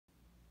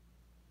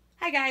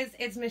Hi guys,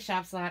 it's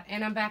Mrs.Shopsalot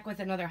and I'm back with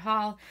another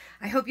haul.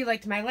 I hope you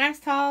liked my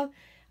last haul.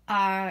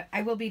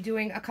 I will be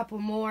doing a couple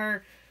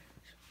more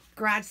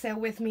garage sale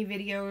with me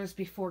videos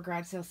before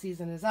garage sale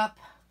season is up.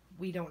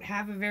 We don't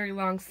have a very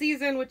long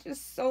season, which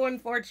is so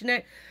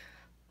unfortunate,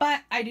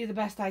 but I do the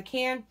best I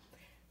can.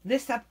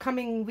 This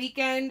upcoming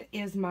weekend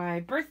is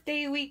my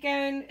birthday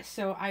weekend,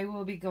 so I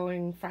will be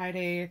going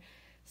Friday,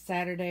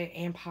 Saturday,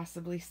 and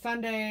possibly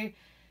Sunday.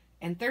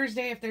 And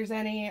Thursday, if there's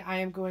any, I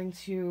am going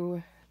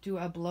to do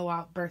a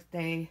blowout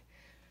birthday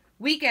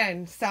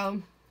weekend.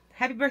 So,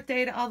 happy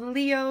birthday to all the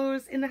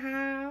Leos in the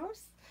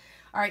house.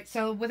 Alright,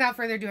 so without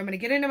further ado, I'm going to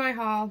get into my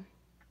haul.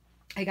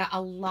 I got a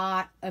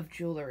lot of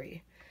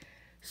jewelry.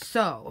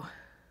 So,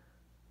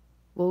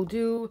 we'll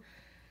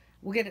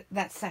get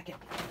that second.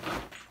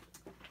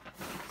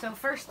 So,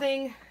 first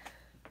thing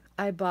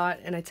I bought,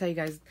 and I tell you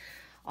guys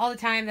all the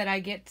time that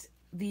I get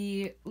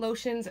the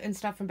lotions and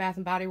stuff from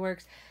Bath & Body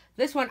Works.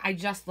 This one I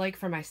just like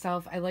for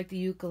myself. I like the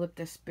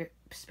Eucalyptus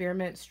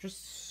Spearmint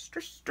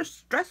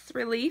Stress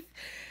Relief.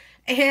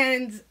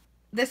 And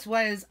this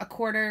was a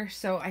quarter,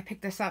 so I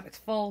picked this up. It's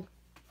full.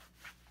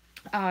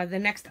 The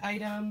next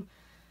item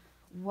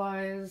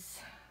was...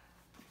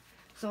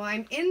 So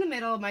I'm in the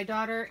middle. My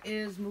daughter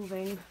is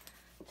moving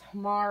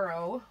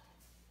tomorrow.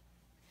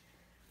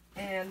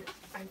 And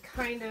I'm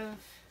kind of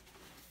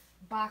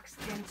boxed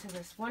into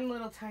this one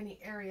little tiny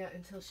area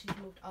until she's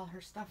moved all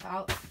her stuff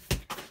out.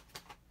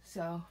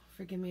 So,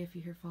 forgive me if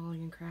you hear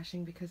falling and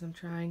crashing because I'm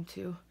trying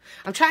to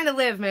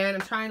live, man.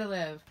 I'm trying to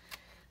live.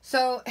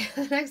 So,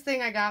 the next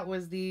thing I got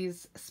was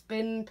these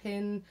spin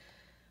pin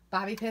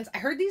bobby pins. I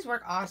heard these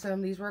work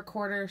awesome. These were a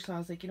quarter, so I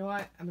was like, you know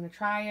what? I'm going to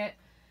try it.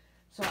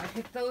 So, I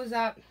picked those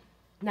up.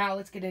 Now,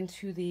 let's get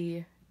into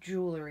the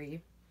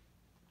jewelry.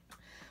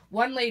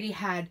 One lady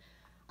had,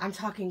 I'm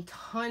talking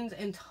tons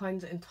and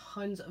tons and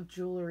tons of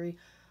jewelry.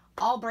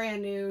 All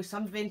brand new,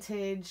 some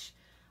vintage.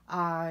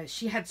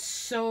 She had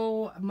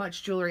so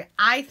much jewelry.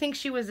 I think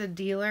she was a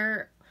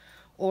dealer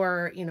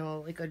or, you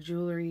know, like a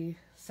jewelry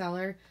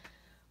seller,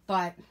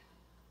 but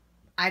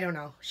I don't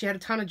know. She had a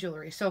ton of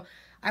jewelry. So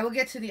I will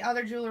get to the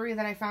other jewelry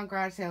that I found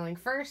garage sailing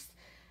first.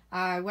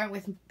 I went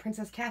with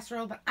Princess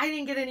Casserole, but I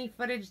didn't get any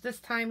footage this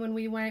time when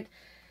we went.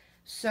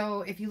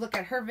 So if you look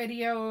at her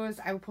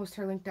videos, I will post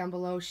her link down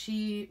below.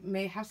 She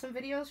may have some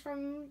videos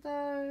from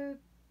the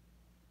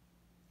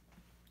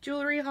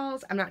jewelry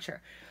hauls. I'm not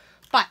sure.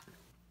 But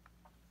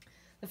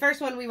the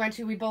first one we went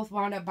to, we both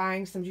wound up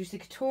buying some Juicy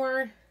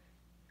Couture.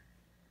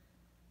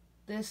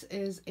 This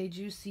is a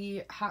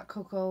Juicy hot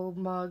cocoa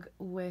mug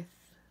with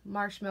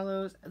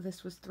marshmallows.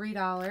 This was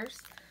 $3.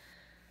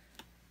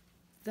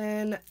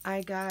 Then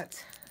I got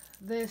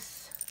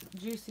this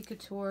Juicy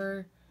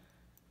Couture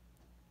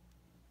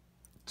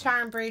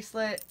charm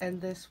bracelet, and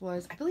this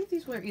was, I believe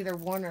these were either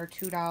 $1 or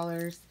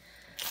 $2.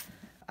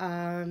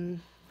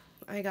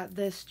 I got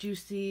this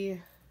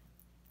Juicy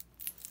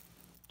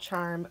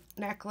charm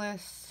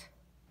necklace.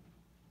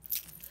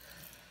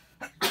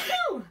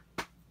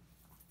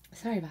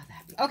 Sorry about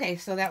that. Okay,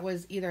 so that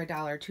was either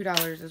 $1 or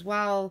 $2 as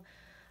well.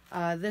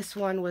 This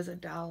one was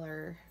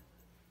 $1.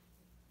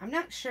 I'm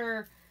not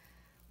sure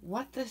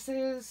what this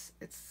is.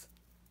 It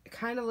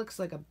kind of looks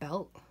like a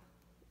belt,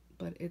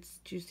 but it's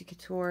Juicy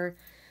Couture.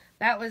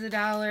 That was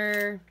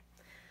 $1.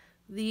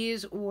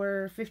 These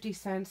were 50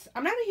 cents.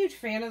 I'm not a huge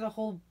fan of the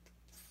whole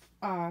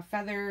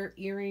feather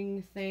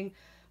earring thing,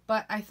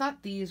 but I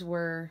thought these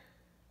were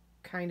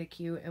kind of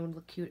cute and would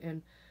look cute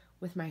in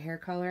with my hair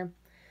color.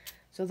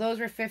 So those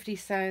were 50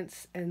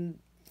 cents, and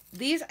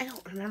these, I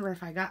don't remember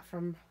if I got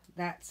from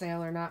that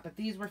sale or not, but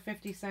these were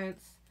 50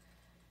 cents.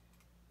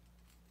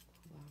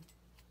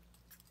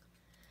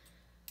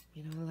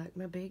 You know, I like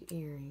my big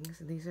earrings,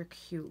 and these are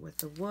cute with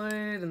the wood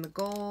and the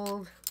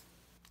gold.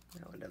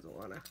 That one doesn't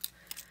want to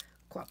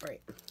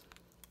cooperate.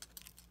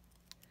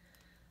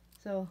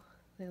 So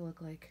they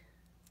look like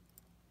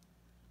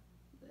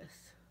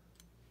this.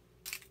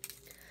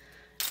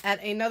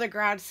 At another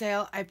garage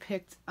sale, I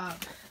picked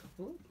up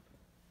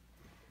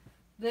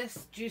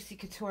this Juicy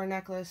Couture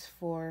necklace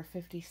for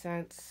 50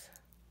 cents.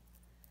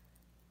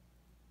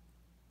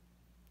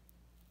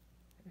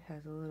 It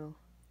has a little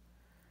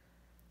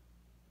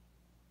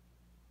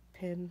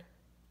pin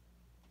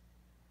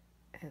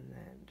and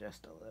then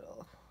just a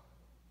little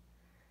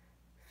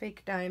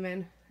fake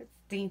diamond. It's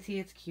dainty,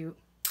 it's cute.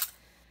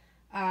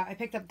 I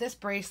picked up this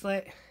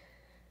bracelet.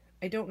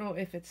 I don't know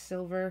if it's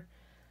silver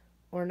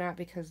or not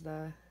because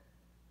the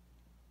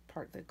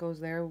part that goes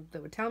there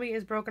that would tell me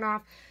is broken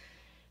off.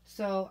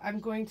 So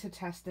I'm going to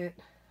test it.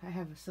 I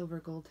have a silver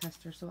gold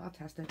tester, so I'll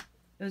test it.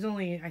 It was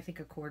only, I think,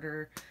 a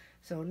quarter,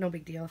 so no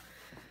big deal.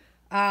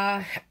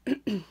 I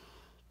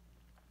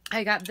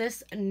got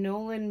this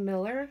Nolan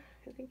Miller.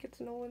 I think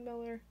it's Nolan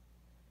Miller.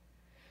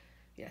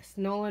 Yes,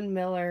 Nolan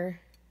Miller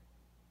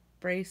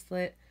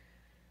bracelet.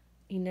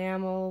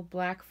 Enamel,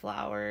 black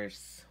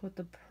flowers with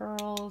the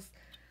pearls.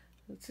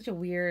 It's such a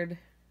weird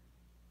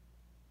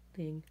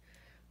thing.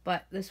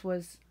 But this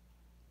was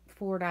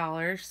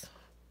 $4.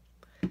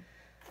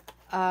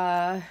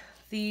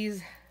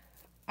 These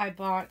I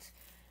bought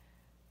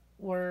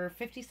were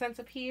 50 cents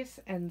a piece,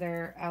 and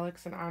they're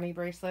Alex and Ani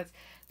bracelets.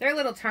 They're a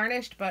little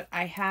tarnished, but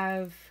I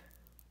have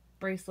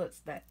bracelets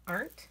that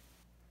aren't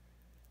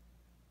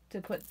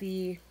to put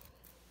the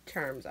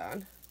charms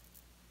on.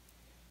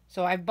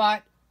 So I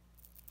bought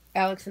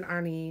Alex and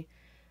Ani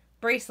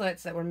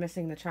bracelets that were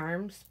missing the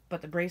charms,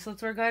 but the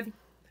bracelets were good.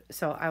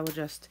 So I will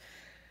just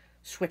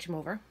switch them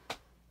over.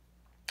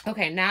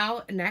 Okay,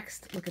 now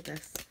next, look at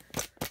this.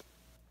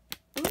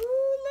 Ooh,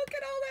 look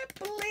at all that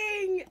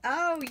bling.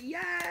 Oh,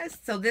 yes.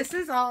 So this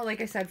is all,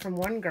 like I said, from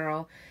one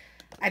girl.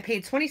 I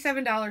paid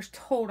 $27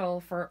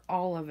 total for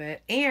all of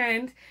it.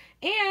 And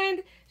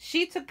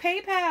she took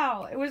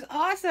PayPal. It was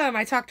awesome.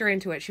 I talked her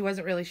into it. She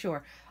wasn't really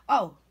sure.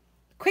 Oh,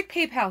 quick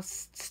PayPal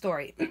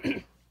story.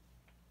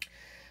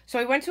 So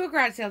I went to a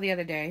garage sale the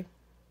other day,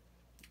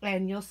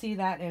 and you'll see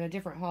that in a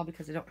different haul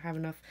because I don't have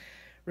enough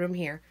room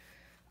here.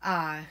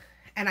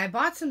 And I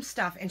bought some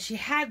stuff, and she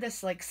had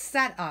this like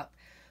set up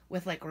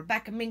with like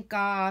Rebecca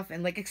Minkoff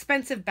and like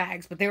expensive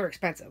bags, but they were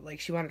expensive. Like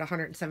she wanted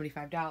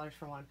 $175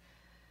 for one.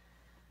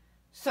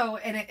 So,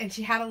 and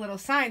she had a little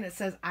sign that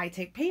says, I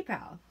take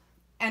PayPal.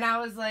 And I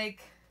was like,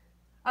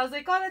 oh,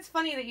 that's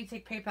funny that you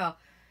take PayPal.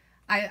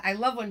 I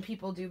love when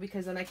people do,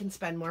 because then I can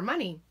spend more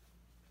money.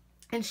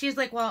 And she's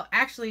like, well,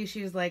 actually,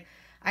 she's like,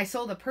 I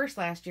sold a purse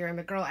last year, and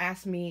the girl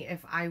asked me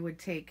if I would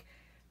take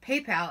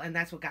PayPal, and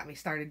that's what got me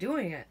started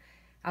doing it.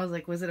 I was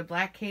like, was it a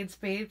black Kate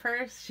Spade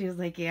purse? She was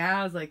like, yeah.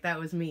 I was like, that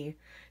was me.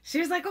 She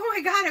was like, oh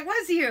my God, it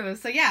was you.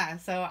 So yeah,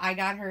 so I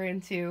got her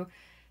into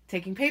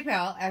taking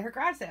PayPal at her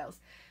garage sales,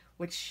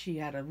 which she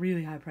had a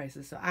really high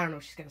prices. So I don't know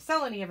if she's going to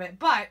sell any of it,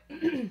 but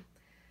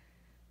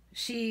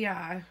she,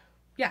 yeah.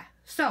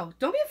 So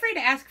don't be afraid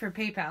to ask for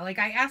PayPal. Like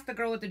I asked the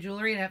girl with the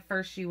jewelry, and at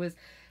first she was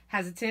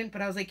hesitant,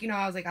 but I was like,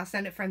 I'll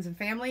send it friends and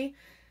family.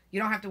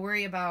 You don't have to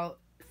worry about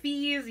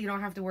fees. You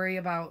don't have to worry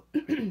about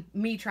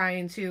me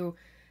trying to,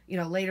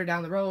 later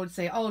down the road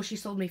say, oh, she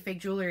sold me fake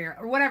jewelry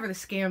or whatever the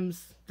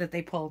scams that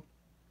they pull.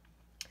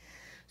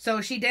 So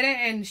she did it,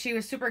 and she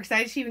was super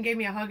excited. She even gave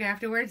me a hug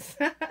afterwards.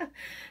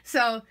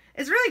 So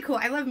it's really cool.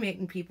 I love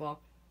meeting people.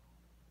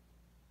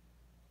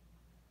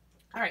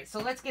 All right, so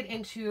let's get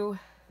into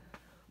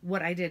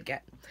what I did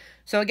get.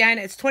 So again,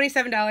 it's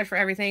 $27 for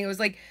everything. It was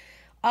like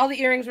all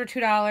the earrings were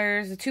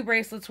 $2, the 2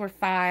 bracelets were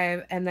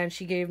 $5, and then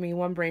she gave me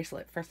 1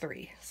 bracelet for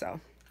 $3. So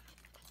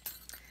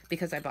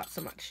because I bought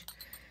so much.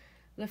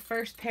 The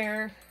first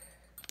pair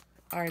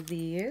are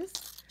these.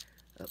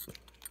 Oh.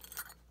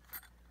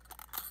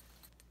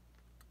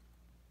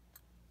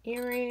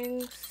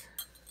 Earrings.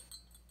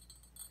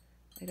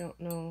 I don't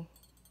know.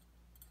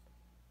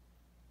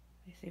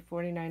 They say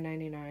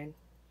 $49.99.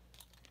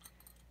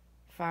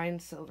 Fine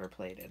silver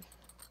plated.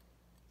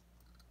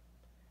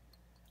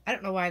 I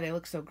don't know why they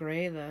look so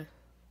gray, the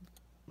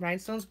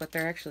rhinestones, but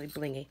they're actually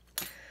blingy.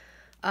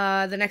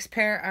 The next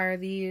pair are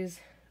these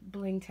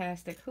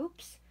bling-tastic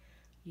hoops.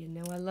 You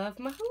know I love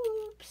my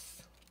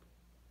hoops.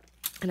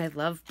 And I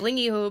love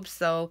blingy hoops,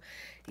 so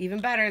even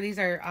better. These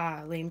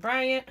are Lane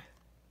Bryant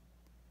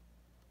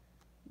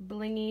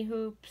blingy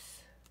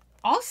hoops.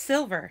 All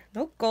silver.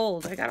 No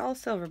gold. I got all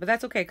silver, but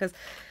that's okay because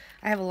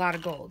I have a lot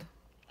of gold.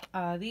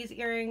 These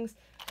earrings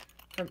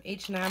from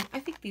H&M. I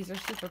think these are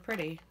super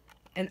pretty.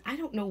 And I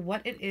don't know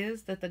what it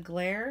is that the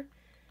glare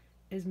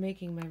is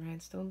making my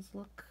rhinestones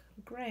look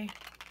gray.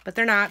 But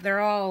they're not. They're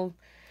all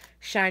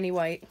shiny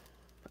white.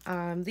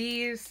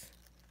 These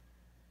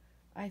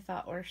I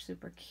thought were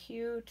super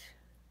cute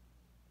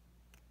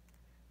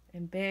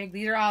and big.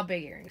 These are all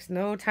big earrings.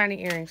 No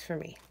tiny earrings for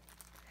me.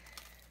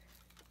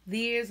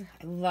 These,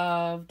 I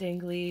love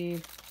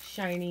dangly,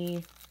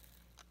 shiny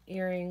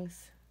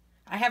earrings.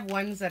 I have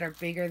ones that are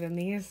bigger than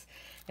these,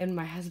 and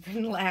my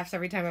husband laughs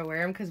every time I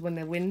wear them because when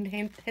the wind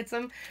hits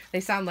them, they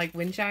sound like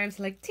wind chimes,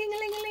 like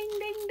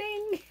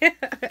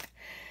ting-a-ling-a-ling-ding-ding.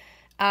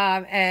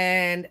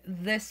 And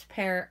this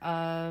pair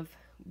of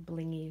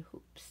blingy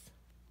hoops.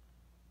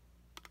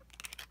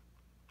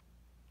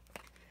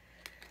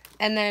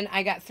 And then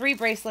I got 3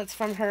 bracelets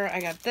from her. I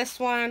got this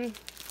one,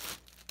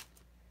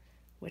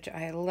 which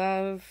I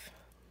love.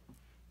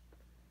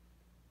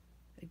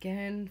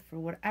 Again, for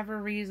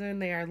whatever reason,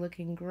 they are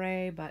looking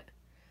gray, but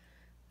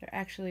they're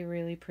actually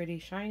really pretty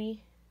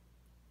shiny.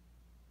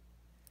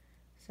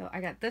 So I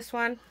got this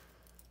one.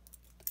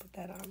 Put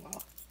that on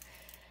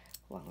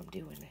while I'm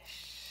doing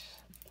this.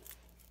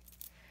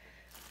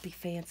 Be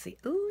fancy.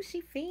 Ooh,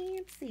 she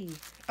fancy.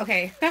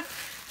 Okay.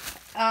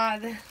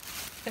 The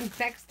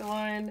next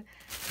one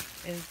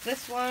is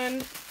this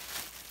one.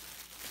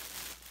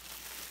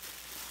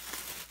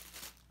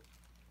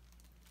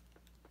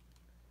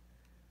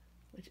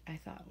 Which I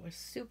thought was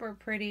super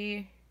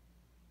pretty.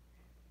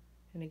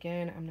 And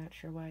again, I'm not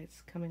sure why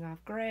it's coming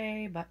off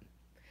gray, but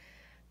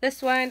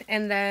this one.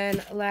 And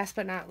then last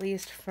but not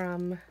least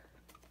from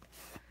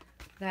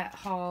that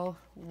haul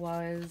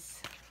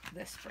was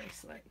this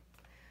bracelet,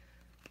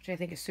 which I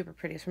think is super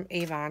pretty. It's from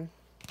Avon.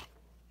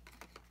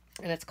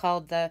 And it's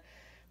called the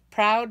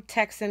Proud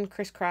Texan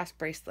Crisscross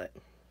Bracelet.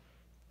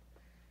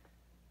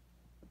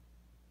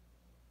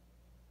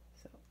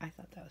 So I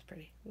thought that was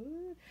pretty.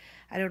 Ooh.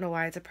 I don't know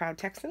why it's a Proud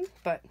Texan,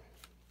 but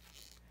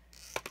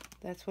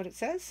That's what it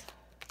says.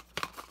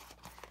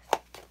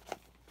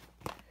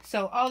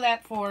 So all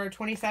that for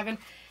 $27,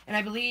 and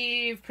I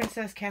believe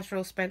Princess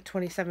Casserole spent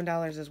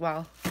 $27 as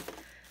well.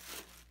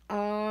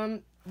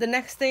 The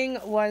next thing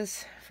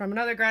was from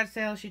another garage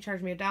sale. She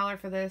charged me $1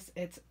 for this.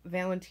 It's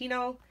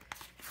Valentino,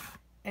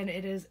 and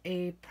it is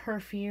a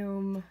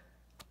perfume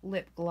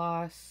lip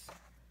gloss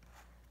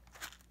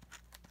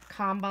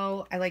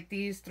combo. I like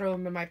these, throw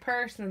them in my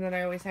purse, and then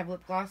I always have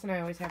lip gloss and I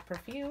always have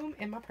perfume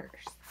in my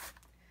purse.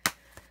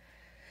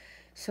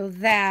 So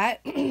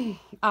that,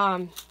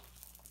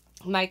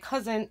 my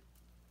cousin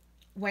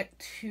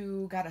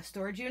got a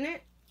storage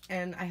unit,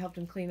 and I helped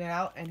him clean it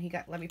out, and he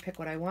let me pick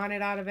what I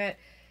wanted out of it.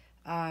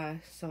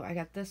 So I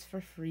got this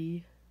for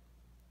free.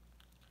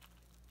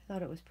 I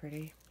thought it was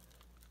pretty.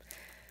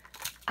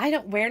 I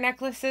don't wear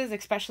necklaces,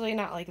 especially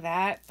not like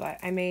that, but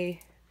I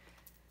may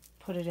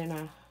put it in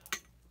a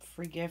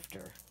free gift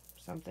or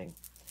something.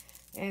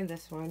 And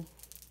this one.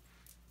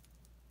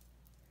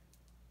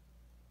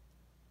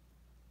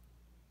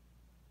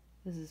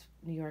 This is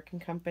New York &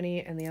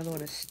 Company, and the other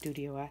one is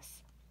Studio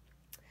S.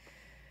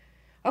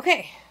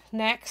 Okay,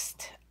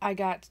 next I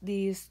got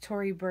these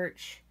Tory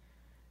Burch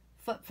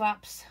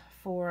flip-flops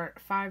for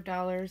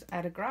 $5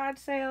 at a garage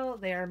sale.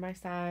 They are my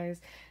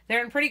size.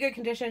 They're in pretty good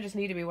condition, just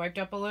need to be wiped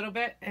up a little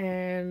bit,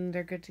 and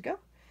they're good to go.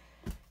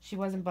 She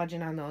wasn't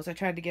budging on those. I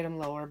tried to get them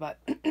lower, but...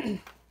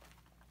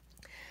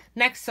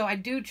 Next, so I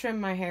do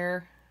trim my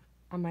hair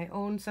on my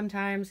own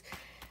sometimes,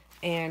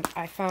 and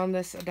I found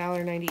this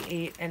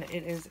 $1.98, and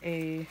it is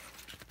a...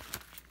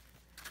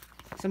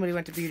 Somebody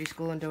went to beauty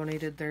school and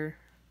donated their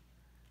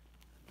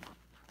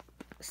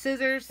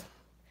scissors.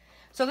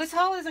 So this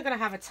haul isn't going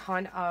to have a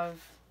ton of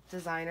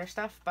designer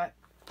stuff, but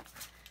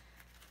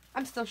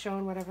I'm still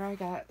showing whatever I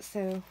got.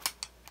 So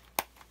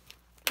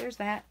there's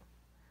that.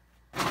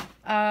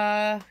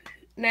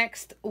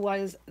 Next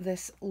was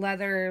this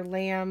leather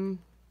lamb.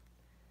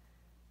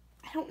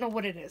 I don't know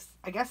what it is.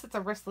 I guess it's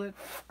a wristlet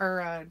or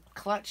a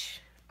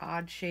clutch,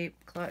 odd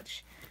shaped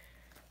clutch.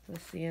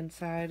 Let's see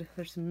inside.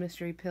 There's some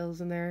mystery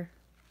pills in there.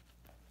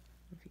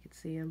 If you could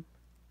see them.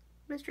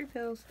 Mystery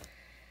pills.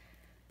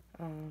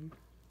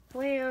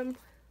 Lamb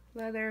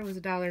leather was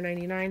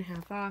 $1.99,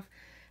 half off.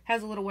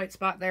 Has a little white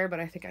spot there, but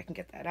I think I can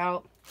get that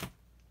out.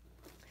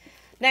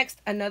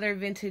 Next, another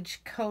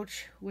vintage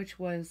coach, which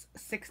was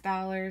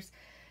 $6.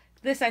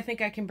 This I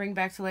think I can bring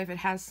back to life. It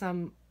has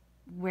some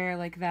wear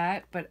like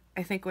that, but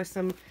I think with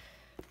some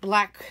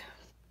black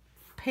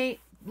paint,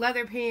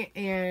 leather paint,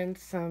 and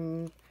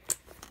some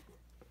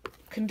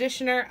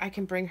conditioner, I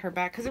can bring her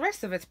back, because the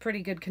rest of it's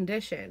pretty good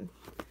condition.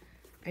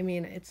 I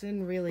mean, it's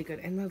in really good,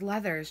 and the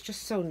leather is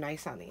just so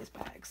nice on these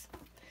bags.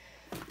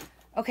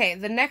 Okay,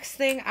 the next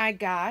thing I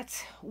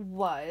got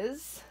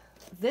was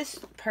this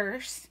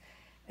purse,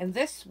 and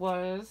this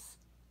was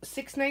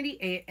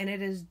 $6.98, and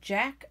it is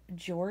Jack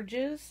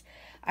George's.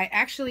 I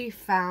actually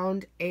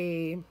found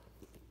a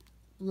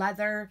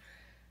leather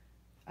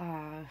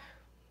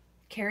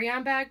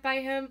carry-on bag by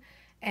him,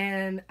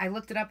 and I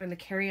looked it up, and the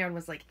carry-on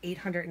was like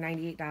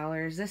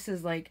 $898. This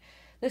is like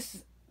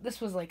this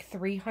was like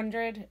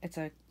 $300. It's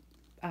a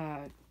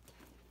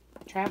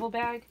travel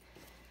bag.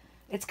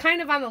 It's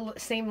kind of on the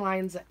same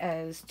lines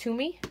as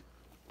Tumi,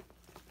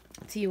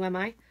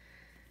 T-U-M-I,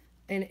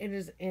 and it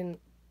is in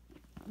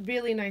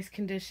really nice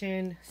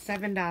condition.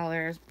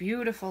 $7.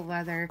 Beautiful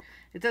leather.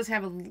 It does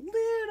have a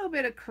little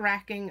bit of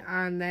cracking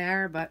on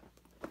there, but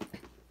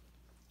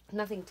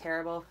nothing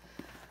terrible.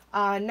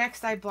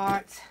 Next I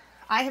bought,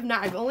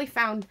 I've only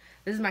found,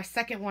 this is my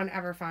second one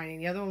ever finding.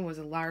 The other one was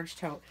a large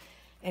tote,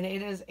 and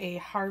it is a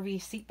Harvey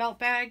seatbelt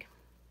bag,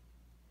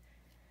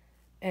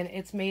 and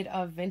it's made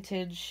of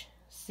vintage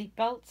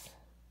seatbelts.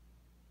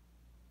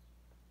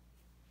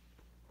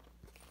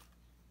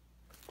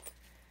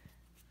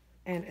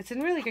 And it's in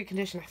really good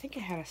condition. I think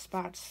it had a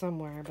spot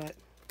somewhere, but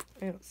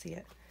I don't see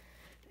it.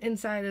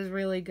 Inside is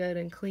really good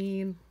and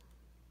clean.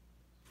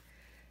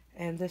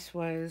 And this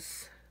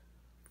was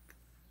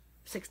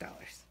 $6.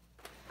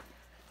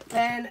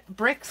 Then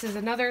Bricks is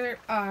another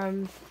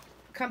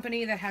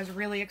company that has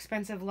really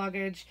expensive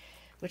luggage,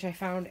 which I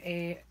found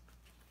a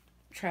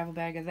travel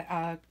bag of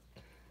the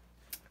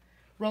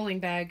rolling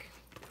bag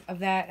of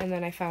that, and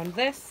then I found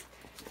this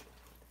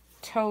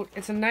tote.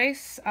 It's a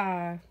nice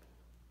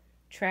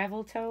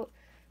travel tote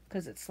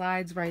because it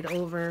slides right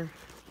over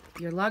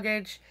your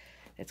luggage.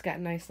 It's got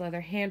nice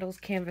leather handles,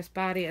 canvas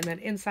body, and then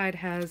inside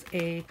has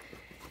a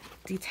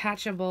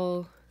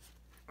detachable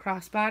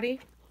crossbody.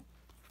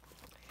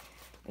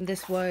 And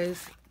this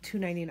was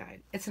 $2.99.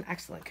 It's in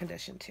excellent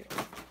condition too.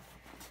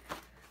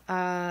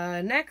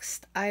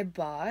 Next I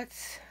bought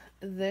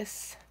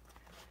this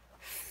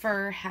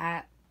fur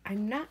hat.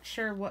 I'm not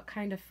sure what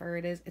kind of fur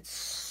it is. It's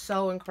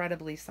so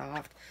incredibly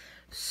soft.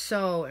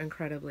 So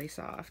incredibly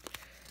soft.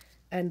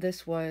 And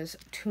this was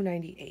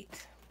 $2.98.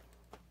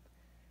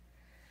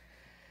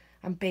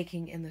 I'm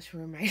baking in this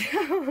room right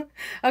now.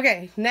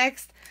 Okay,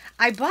 next.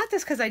 I bought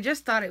this because I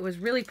just thought it was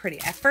really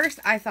pretty. At first,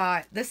 I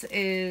thought this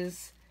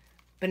is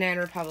Banana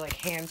Republic,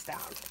 hands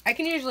down. I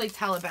can usually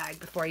tell a bag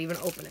before I even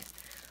open it.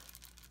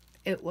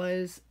 It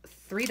was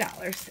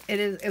 $3.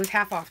 It was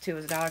half off too. It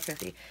was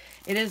 $1.50.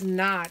 It is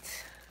not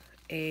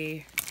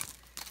a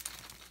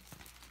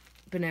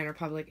Banana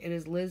Republic. It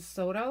is Liz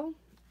Soto,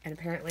 and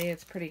apparently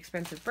it's a pretty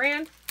expensive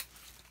brand.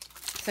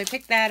 So I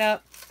picked that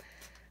up.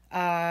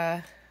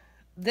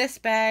 This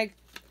bag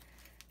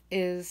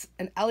is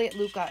an Elliott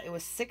Luca. It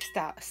was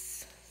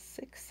 $6.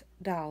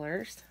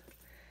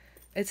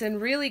 It's in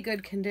really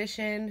good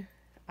condition.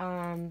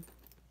 Oh.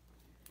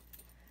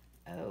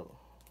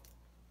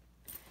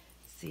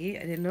 See,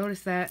 I didn't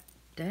notice that.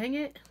 Dang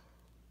it.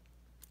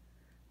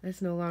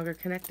 That's no longer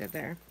connected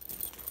there.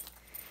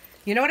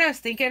 You know what I was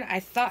thinking? I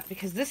thought,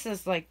 because this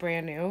is like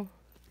brand new,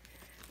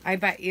 I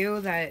bet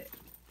you that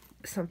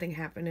something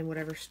happened in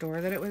whatever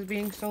store that it was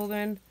being sold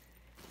in.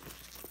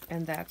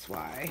 And that's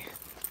why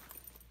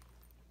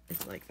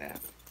it's like that.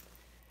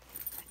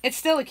 It's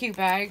still a cute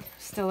bag.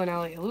 Still an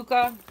Elliott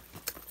Luca.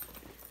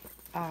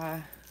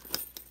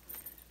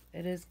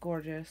 It is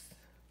gorgeous.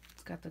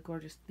 It's got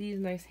these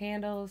nice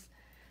handles.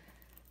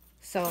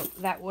 So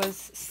that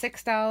was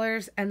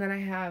 $6. And then I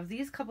have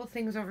these couple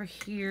things over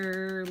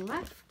here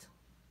left.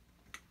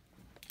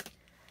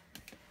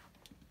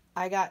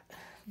 I got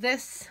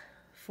this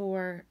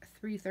for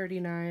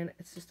 $3.39.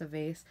 It's just a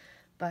vase,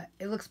 but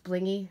it looks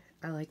blingy.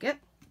 I like it.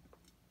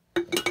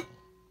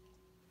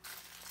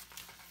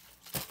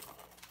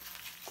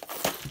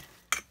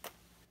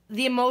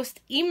 The most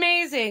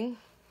amazing,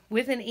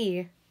 with an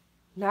E,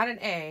 not an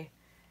A,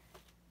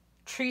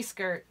 tree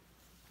skirt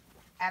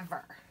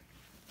ever.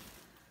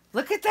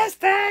 Look at this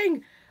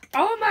thing!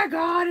 Oh my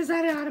god, is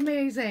that not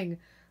amazing?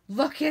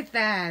 Look at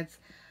that.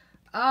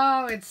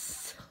 Oh,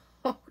 it's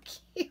so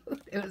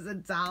cute. It was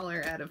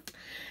 $1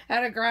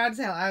 at a garage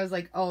sale. I was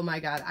like, oh my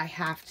god, I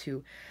have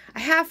to.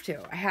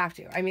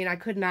 I mean, I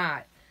could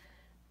not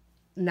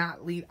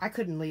leave. I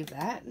couldn't leave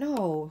that.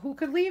 No, who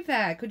could leave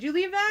that? Could you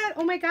leave that?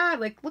 Oh my god,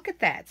 like, look at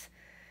that.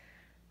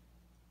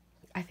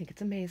 I think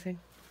it's amazing.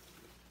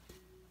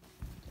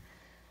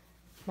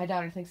 My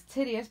daughter thinks it's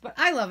hideous, but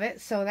I love it,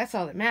 so that's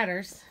all that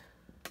matters.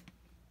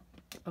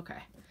 Okay.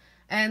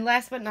 And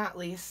last but not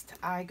least,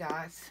 I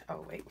got,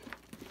 oh wait.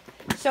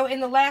 So in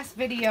the last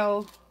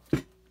video,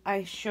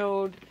 I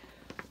showed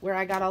where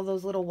I got all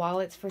those little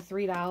wallets for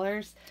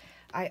 $3.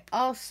 I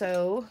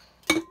also,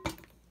 alright,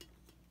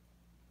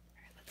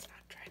 let's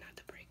try not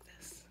to break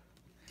this.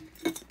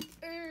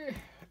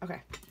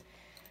 Okay.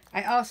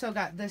 I also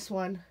got this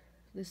one,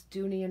 this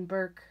Dooney and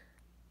Burke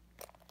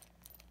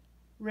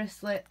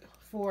wristlet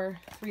for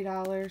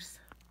 $3. It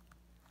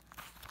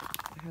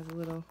has a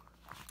little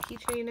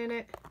keychain in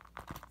it.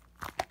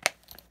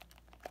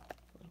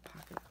 Little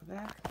pocket at the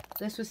back.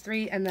 This was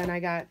 $3, and then I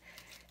got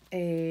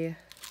a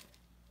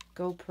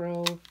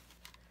GoPro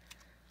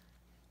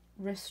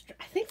wrist strap.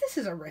 I think this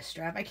is a wrist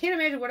strap. I can't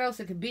imagine what else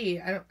it could be.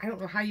 I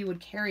don't know how you would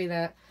carry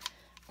that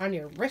on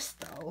your wrist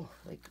though.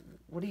 Like,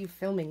 what are you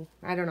filming?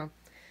 I don't know.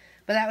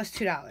 But that was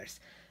 $2.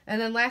 And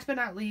then last but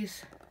not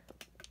least,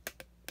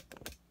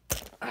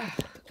 oh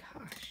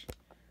gosh,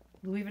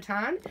 Louis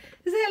Vuitton.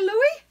 Is that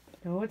Louis?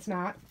 No, it's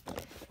not.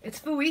 It's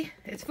Fooey.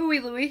 It's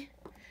Fooey Louis.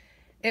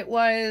 It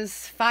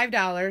was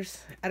 $5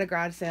 at a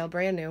garage sale,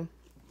 brand new.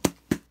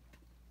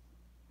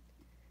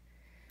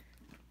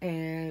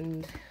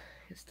 And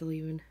it still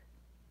even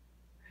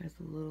has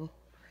the little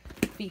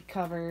feet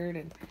covered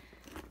and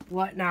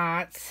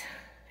whatnot.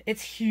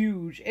 It's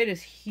huge. It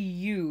is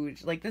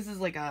huge. Like, this is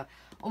like a,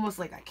 almost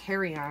like a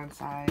carry-on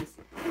size.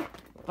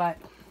 But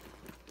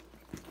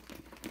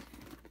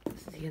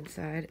this is the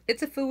inside.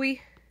 It's a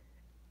Fooey.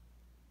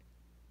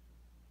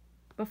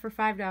 But for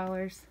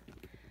 $5.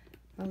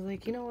 I was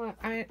like, you know what?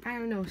 I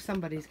know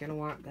somebody's going to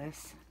want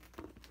this.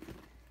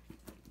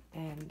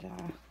 And,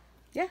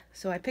 yeah.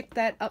 So I picked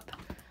that up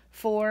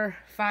for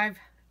 $5.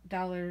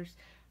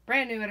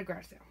 Brand new at a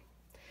garage sale.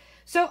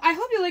 So I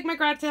hope you like my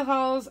garage sale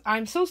hauls.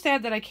 I'm so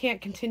sad that I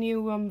can't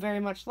continue them very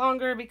much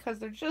longer because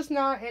there's just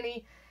not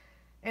any.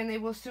 And they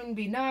will soon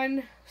be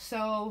none.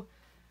 So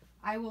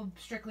I will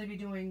strictly be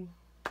doing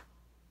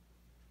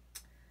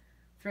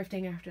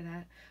thrifting after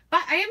that.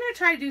 But I am going to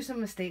try to do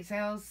some estate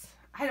sales.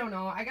 I don't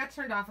know. I got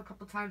turned off a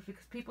couple times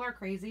because people are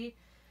crazy.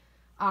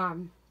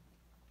 And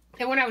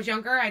when I was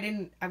younger, I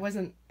didn't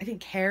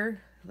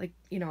care. Like,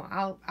 you know,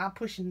 I'll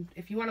push, and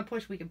if you want to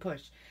push, we can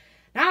push.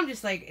 Now I'm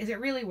just like, is it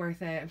really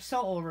worth it? I'm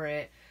so over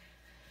it.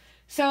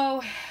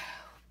 So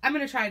I'm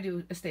going to try to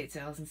do estate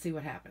sales and see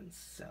what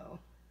happens. So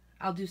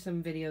I'll do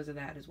some videos of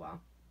that as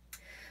well.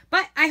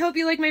 But I hope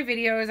you like my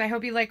videos. I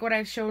hope you like what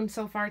I've shown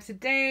so far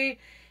today.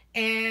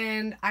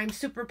 And I'm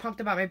super pumped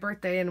about my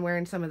birthday and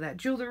wearing some of that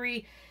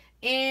jewelry.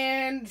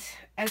 And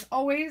as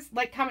always,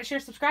 like, comment, share,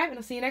 subscribe, and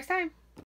I'll see you next time.